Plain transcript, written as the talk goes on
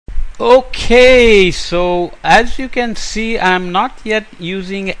Okay, so as you can see, I'm not yet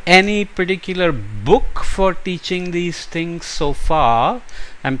using any particular book for teaching these things so far.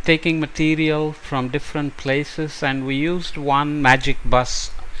 I'm taking material from different places, and we used one Magic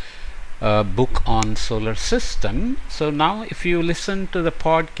Bus book on solar system. So now if you listen to the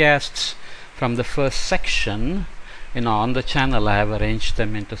podcasts from the first section, on the channel I have arranged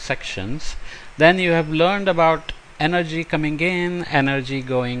them into sections, then you have learned about energy coming in, energy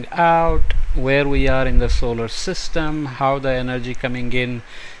going out, where we are in the solar system, how the energy coming in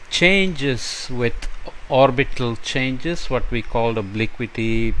changes with orbital changes, what we call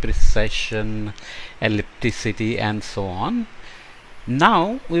obliquity, precession, ellipticity, and so on.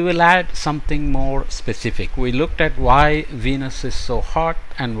 Now we will add something more specific. We looked at why Venus is so hot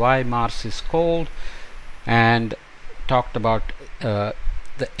and why Mars is cold, and talked about the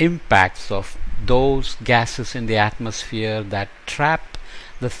impacts of those gases in the atmosphere that trap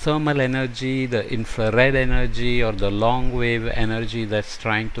the thermal energy, the infrared energy, or the long wave energy that's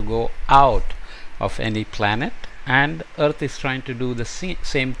trying to go out of any planet. And Earth is trying to do the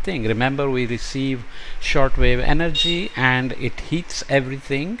same thing. Remember, we receive shortwave energy and it heats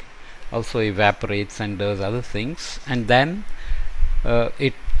everything, also evaporates and does other things, and then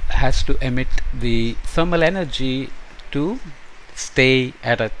it has to emit the thermal energy to stay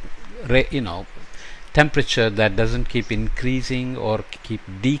at a temperature that doesn't keep increasing or keep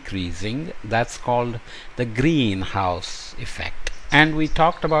decreasing. That's called the greenhouse effect. And we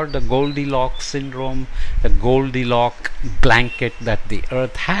talked about the Goldilocks syndrome, the Goldilocks blanket that the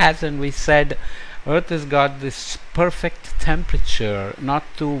Earth has, and we said Earth has got this perfect temperature, not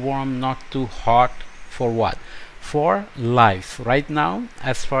too warm, not too hot. For what? For life. Right now,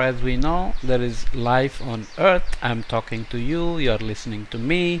 as far as we know, there is life on Earth. I'm talking to you, you're listening to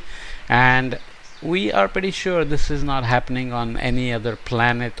me, and we are pretty sure this is not happening on any other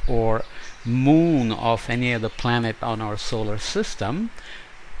planet or moon of any other planet on our solar system.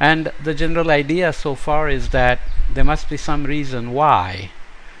 And the general idea so far is that there must be some reason why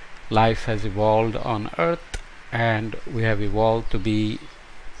life has evolved on Earth, and we have evolved to be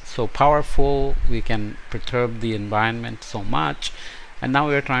so powerful, we can perturb the environment so much, and now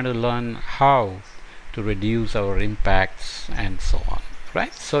we are trying to learn how to reduce our impacts and so on.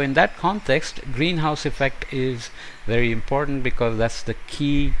 Right? So in that context, greenhouse effect is very important, because that's the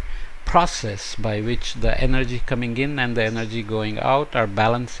key process by which the energy coming in and the energy going out are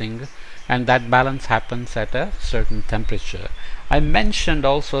balancing, and that balance happens at a certain temperature. I mentioned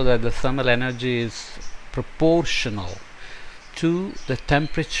also that the thermal energy is proportional to the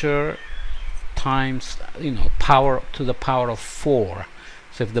temperature times power to the power of 4.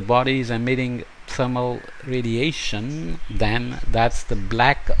 So if the body is emitting thermal radiation, then that's the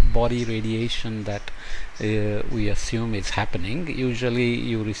black body radiation that we assume is happening. Usually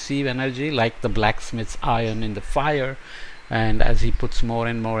you receive energy like the blacksmith's iron in the fire, and as he puts more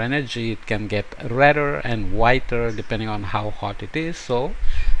and more energy, it can get redder and whiter depending on how hot it is. So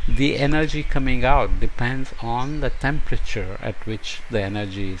the energy coming out depends on the temperature at which the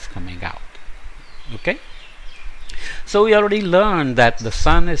energy is coming out. Okay? So we already learned that the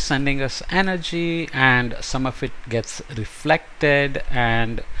sun is sending us energy, and some of it gets reflected,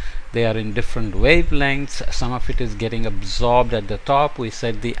 and they are in different wavelengths. Some of it is getting absorbed at the top. We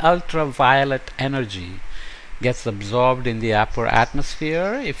said the ultraviolet energy gets absorbed in the upper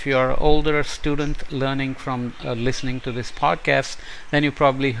atmosphere. If you're an older student learning from listening to this podcast, then you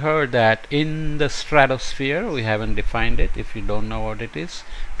probably heard that in the stratosphere, we haven't defined it. If you don't know what it is,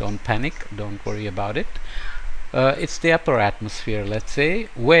 don't panic, don't worry about it. It's the upper atmosphere, let's say,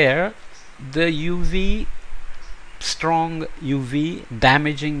 where the UV, strong UV,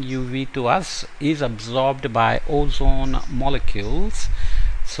 damaging UV to us, is absorbed by ozone molecules.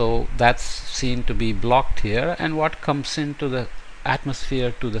 So that's seen to be blocked here, and what comes into the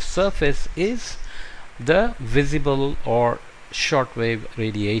atmosphere to the surface is the visible or shortwave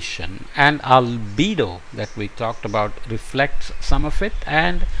radiation, and albedo that we talked about reflects some of it,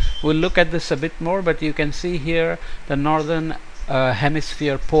 and we'll look at this a bit more. But you can see here the northern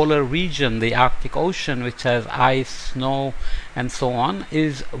hemisphere polar region, the Arctic Ocean, which has ice, snow, and so on,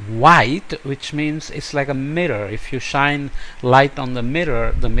 is white, which means it's like a mirror. If you shine light on the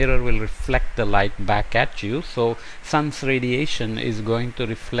mirror will reflect the light back at you. So sun's radiation is going to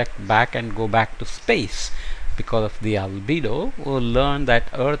reflect back and go back to space because of the albedo. We'll learn that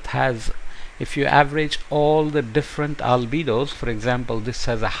Earth has, if you average all the different albedos, for example, this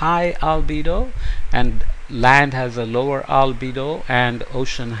has a high albedo, and land has a lower albedo, and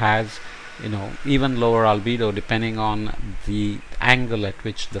ocean has even lower albedo depending on the angle at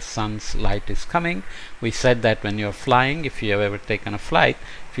which the sun's light is coming. We said that when you're flying, if you have ever taken a flight,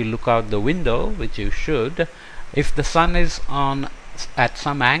 if you look out the window, which you should, if the sun is on at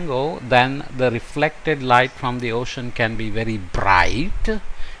some angle, then the reflected light from the ocean can be very bright,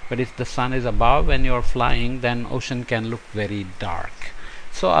 but if the sun is above when you're flying, then ocean can look very dark.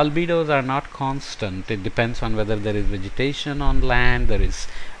 So albedos are not constant. It depends on whether there is vegetation on land, there is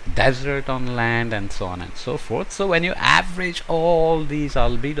desert on land, and so on and so forth. So when you average all these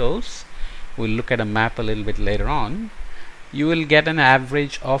albedos, we'll look at a map a little bit later on, you will get an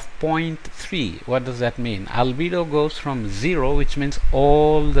average of 0.3. What does that mean? Albedo goes from 0, which means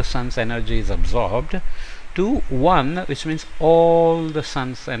all the sun's energy is absorbed, to 1, which means all the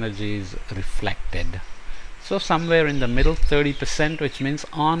sun's energy is reflected. So somewhere in the middle, 30%, which means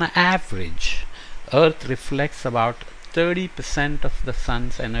on average Earth reflects about 30% of the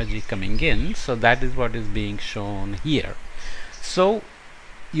sun's energy coming in. So that is what is being shown here. So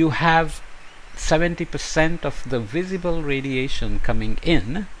you have 70% of the visible radiation coming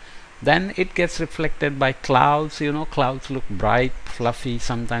in, then it gets reflected by clouds. You know, clouds look bright, fluffy,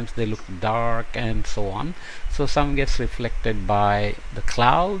 sometimes they look dark, and so on. So some gets reflected by the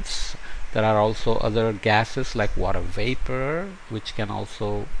clouds. There are also other gases like water vapor, which can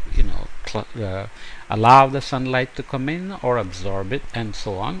also, you know, allow the sunlight to come in or absorb it, and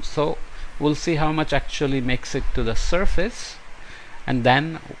so on. So we'll see how much actually makes it to the surface, and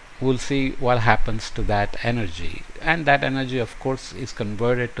then we'll see what happens to that energy. And that energy, of course, is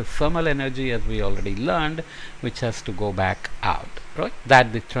converted to thermal energy, as we already learned, which has to go back out, right?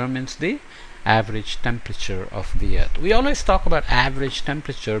 That determines the average temperature of the Earth. We always talk about average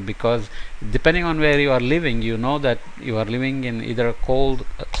temperature because depending on where you are living, you know that you are living in either a cold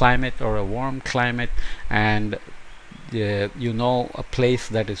climate or a warm climate, and you know a place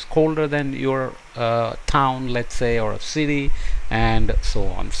that is colder than your town, let's say, or a city, and so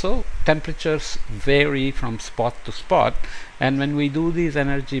on. So temperatures vary from spot to spot, and when we do these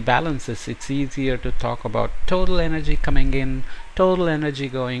energy balances, it's easier to talk about total energy coming in, total energy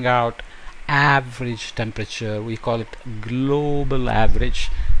going out, average temperature. We call it global average,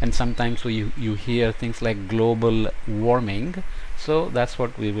 and sometimes you hear things like global warming. So that's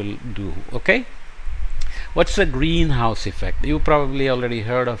what we will do. Okay, what's a greenhouse effect? You probably already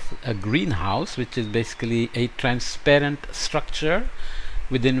heard of a greenhouse, which is basically a transparent structure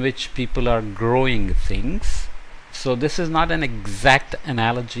within which people are growing things. So this is not an exact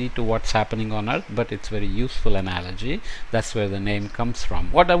analogy to what's happening on Earth, but it's very useful analogy. That's where the name comes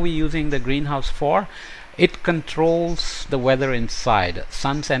from. What are we using the greenhouse for? It controls the weather inside.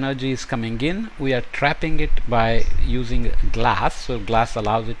 Sun's energy is coming in. We are trapping it by using glass. So glass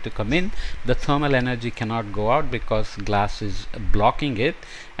allows it to come in. The thermal energy cannot go out because glass is blocking it.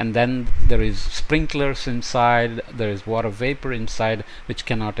 And then there is sprinklers inside. There is water vapor inside which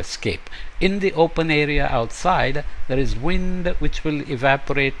cannot escape. In the open area outside, there is wind which will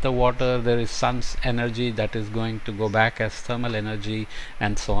evaporate the water. There is sun's energy that is going to go back as thermal energy,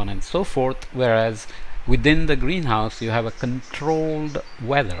 and so on and so forth. Whereas within the greenhouse you have a controlled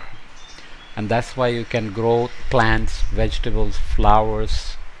weather, and that's why you can grow plants, vegetables,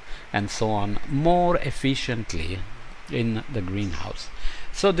 flowers, and so on more efficiently in the greenhouse.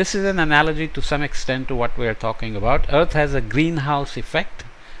 So this is an analogy to some extent to what we are talking about. Earth has a greenhouse effect,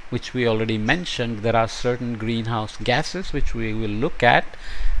 which we already mentioned. There are certain greenhouse gases which we will look at,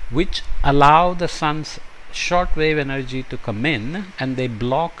 which allow the sun's shortwave energy to come in, and they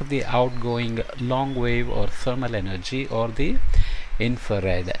block the outgoing long wave or thermal energy or the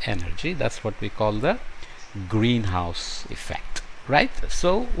infrared energy. That's what we call the greenhouse effect, right?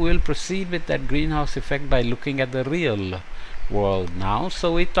 So we'll proceed with that greenhouse effect by looking at the real world now.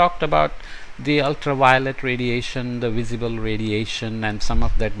 So we talked about the ultraviolet radiation, the visible radiation, and some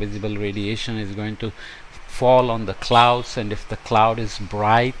of that visible radiation is going to fall on the clouds, and if the cloud is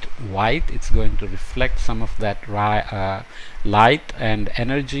bright white, it's going to reflect some of that light and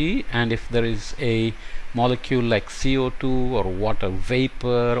energy. And if there is a molecule like CO2 or water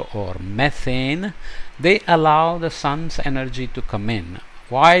vapor or methane, they allow the sun's energy to come in.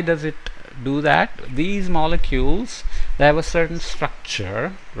 Why does it do that? These molecules, they have a certain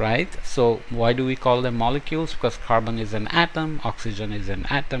structure, right? So why do we call them molecules? Because carbon is an atom, oxygen is an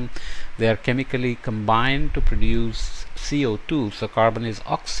atom. They are chemically combined to produce CO2. So carbon is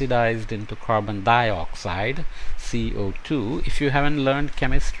oxidized into carbon dioxide, CO2. If you haven't learned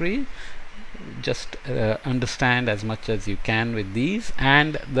chemistry, just understand as much as you can with these.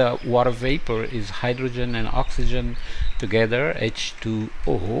 And the water vapor is hydrogen and oxygen together,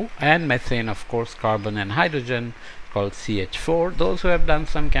 H2O, and methane, of course, carbon and hydrogen called CH4. Those who have done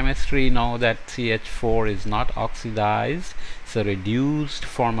some chemistry know that CH4 is not oxidized. It's a reduced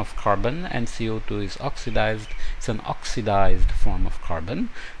form of carbon, and CO2 is oxidized. It's an oxidized form of carbon.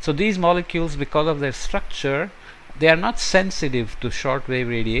 So these molecules, because of their structure, they are not sensitive to shortwave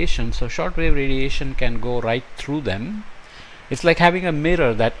radiation, so shortwave radiation can go right through them. It's like having a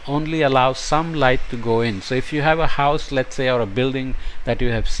mirror that only allows some light to go in. So if you have a house, let's say, or a building that you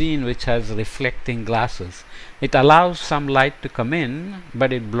have seen which has reflecting glasses, it allows some light to come in,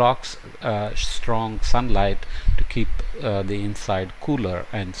 but it blocks strong sunlight to keep the inside cooler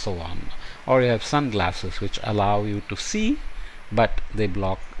and so on. Or you have sunglasses which allow you to see, but they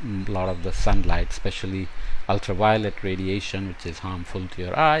block a lot of the sunlight, especially ultraviolet radiation, which is harmful to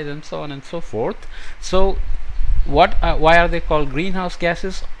your eyes, and so on and so forth. So why are they called greenhouse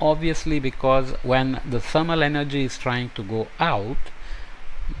gases? Obviously because when the thermal energy is trying to go out,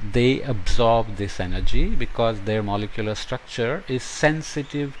 they absorb this energy because their molecular structure is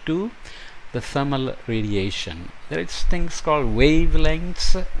sensitive to the thermal radiation. There is things called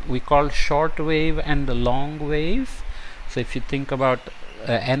wavelengths. We call short wave and the long wave. So if you think about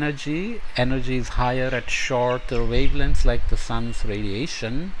energy is higher at shorter wavelengths like the sun's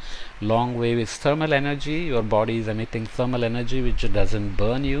radiation. Long wave is thermal energy. Your body is emitting thermal energy which doesn't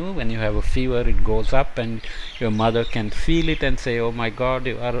burn you. When you have a fever, it goes up and your mother can feel it and say, oh my god,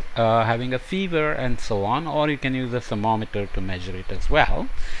 you are having a fever, and so on. Or you can use a thermometer to measure it as well.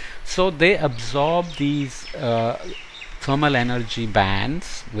 So they absorb these thermal energy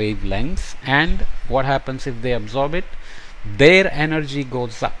bands, wavelengths, and what happens if they absorb it? Their energy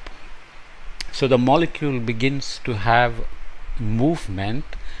goes up. So the molecule begins to have movement,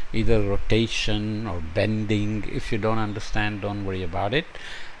 either rotation or bending. If you don't understand, don't worry about it.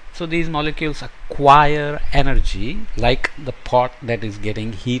 So these molecules acquire energy, like the pot that is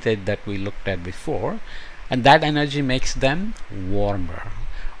getting heated that we looked at before, and that energy makes them warmer.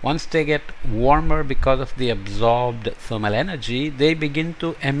 Once they get warmer because of the absorbed thermal energy, they begin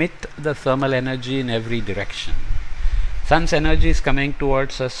to emit the thermal energy in every direction. Sun's energy is coming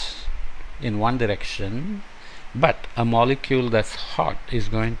towards us in one direction, but a molecule that's hot is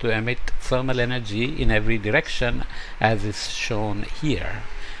going to emit thermal energy in every direction, as is shown here.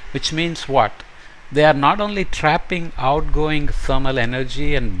 Which means what? They are not only trapping outgoing thermal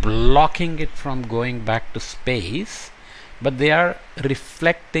energy and blocking it from going back to space, but they are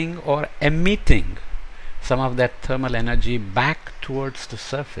reflecting or emitting some of that thermal energy back towards the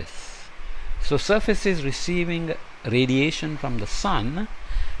surface. So surface is receiving radiation from the sun,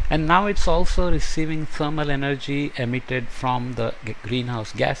 and now it's also receiving thermal energy emitted from the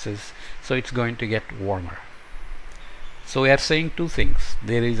greenhouse gases, so it's going to get warmer. So we are saying two things.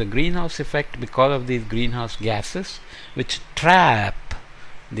 There is a greenhouse effect because of these greenhouse gases which trap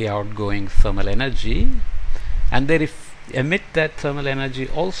the outgoing thermal energy, and they emit that thermal energy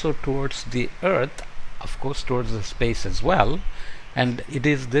also towards the earth, of course towards the space as well, and it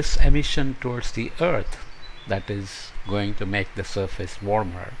is this emission towards the earth that is going to make the surface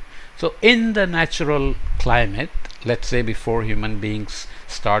warmer. So in the natural climate, let's say before human beings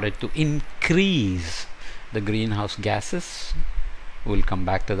started to increase the greenhouse gases, we'll come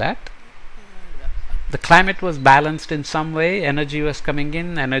back to that, the climate was balanced in some way. Energy was coming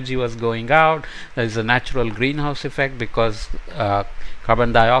in, energy was going out. There is a natural greenhouse effect because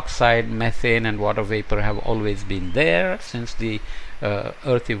carbon dioxide, methane and water vapor have always been there since the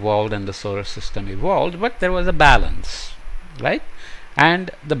Earth evolved and the solar system evolved, but there was a balance, right?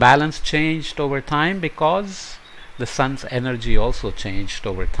 And the balance changed over time because the sun's energy also changed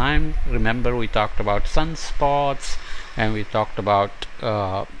over time. Remember, we talked about sunspots and we talked about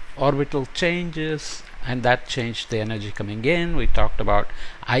orbital changes, and that changed the energy coming in. We talked about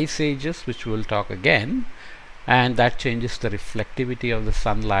ice ages, which we'll talk again, and that changes the reflectivity of the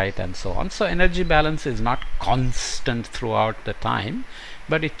sunlight and so on. So energy balance is not constant throughout the time,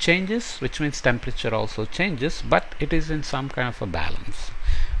 but it changes, which means temperature also changes, but it is in some kind of a balance.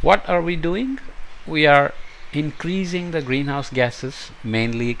 What are we doing? We are increasing the greenhouse gases,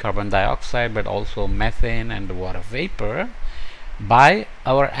 mainly carbon dioxide, but also methane and water vapor, by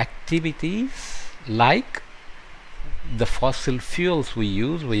our activities like the fossil fuels we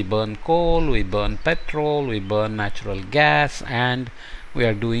use. We burn coal, we burn petrol, we burn natural gas, and we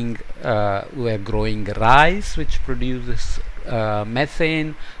are growing rice which produces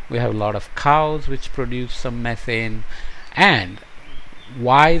methane. We have a lot of cows which produce some methane. And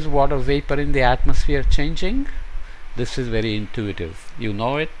why is water vapor in the atmosphere changing? This is very intuitive. You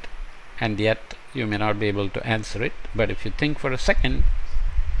know it, and yet you may not be able to answer it, but if you think for a second,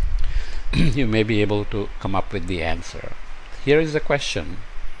 you may be able to come up with the answer. Here is the question.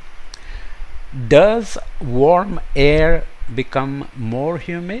 Does warm air become more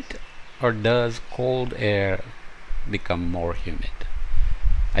humid, or does cold air become more humid?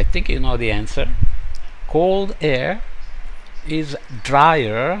 I think you know the answer. Cold air is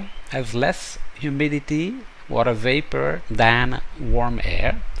drier, has less humidity, water vapor, than warm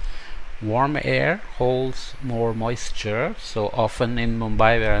air. Warm air holds more moisture, so often in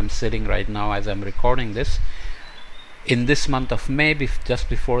Mumbai, where I'm sitting right now as I'm recording this, in this month of May, just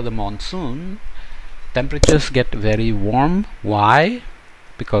before the monsoon, temperatures get very warm. Why?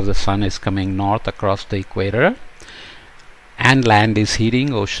 Because the sun is coming north across the equator and land is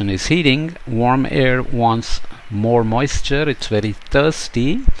heating, ocean is heating. Warm air wants more moisture, it's very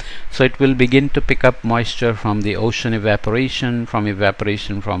thirsty, so it will begin to pick up moisture from the ocean evaporation,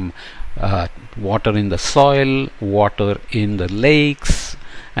 from water in the soil, water in the lakes,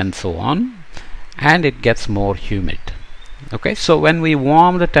 and so on, and it gets more humid. Okay, so when we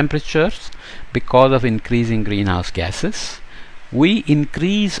warm the temperatures because of increasing greenhouse gases, we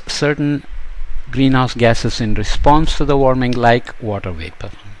increase certain greenhouse gases in response to the warming, like water vapor.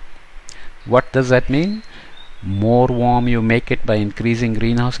 What does that mean? More warm you make it by increasing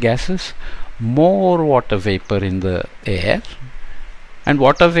greenhouse gases, more water vapor in the air. And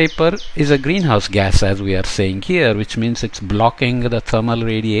water vapor is a greenhouse gas, as we are saying here, which means it's blocking the thermal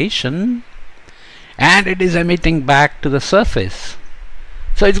radiation and it is emitting back to the surface.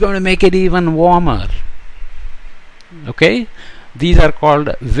 So it's going to make it even warmer. Okay? These are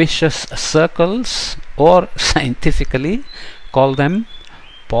called vicious circles, or scientifically call them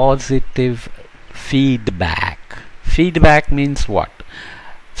positive feedback. Feedback means what?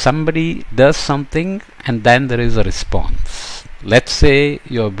 Somebody does something and then there is a response. Let's say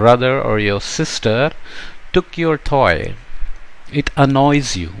your brother or your sister took your toy. It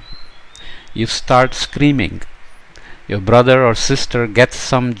annoys you. You start screaming. Your brother or sister gets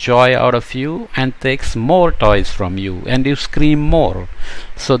some joy out of you and takes more toys from you, and you scream more.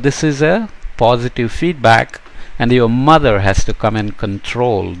 So this is a positive feedback, and your mother has to come and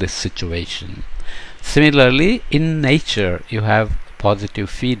control this situation. Similarly, in nature you have positive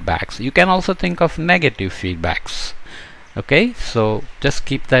feedbacks. You can also think of negative feedbacks. Okay, so just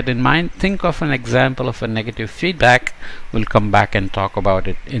keep that in mind. Think of an example of a negative feedback. We'll come back and talk about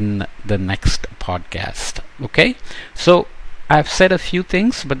it in the next podcast. Okay, so I've said a few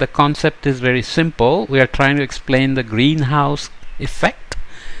things, but the concept is very simple. We are trying to explain the greenhouse effect.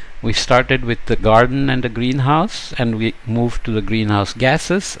 We started with the garden and the greenhouse, and we moved to the greenhouse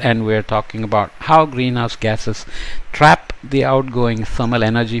gases, and we're talking about how greenhouse gases trap the outgoing thermal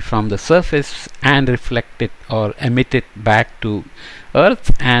energy from the surface and reflect it or emit it back to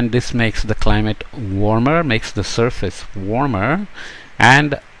Earth, and this makes the climate warmer, makes the surface warmer.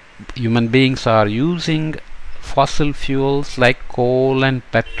 And human beings are using fossil fuels like coal and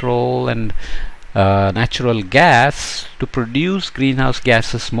petrol and natural gas to produce greenhouse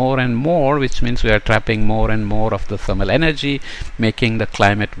gases more and more, which means we are trapping more and more of the thermal energy, making the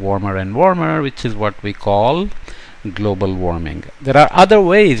climate warmer and warmer, which is what we call global warming. There are other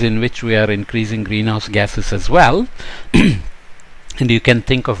ways in which we are increasing greenhouse gases as well, and you can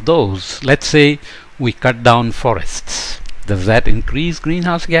think of those. Let's say we cut down forests. Does that increase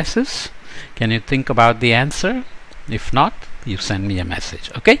greenhouse gases? Can you think about the answer? If not, you send me a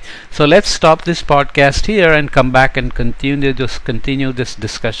message. Okay, so let's stop this podcast here and come back and continue this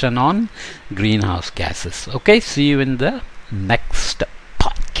discussion on greenhouse gases. Okay, see you in the next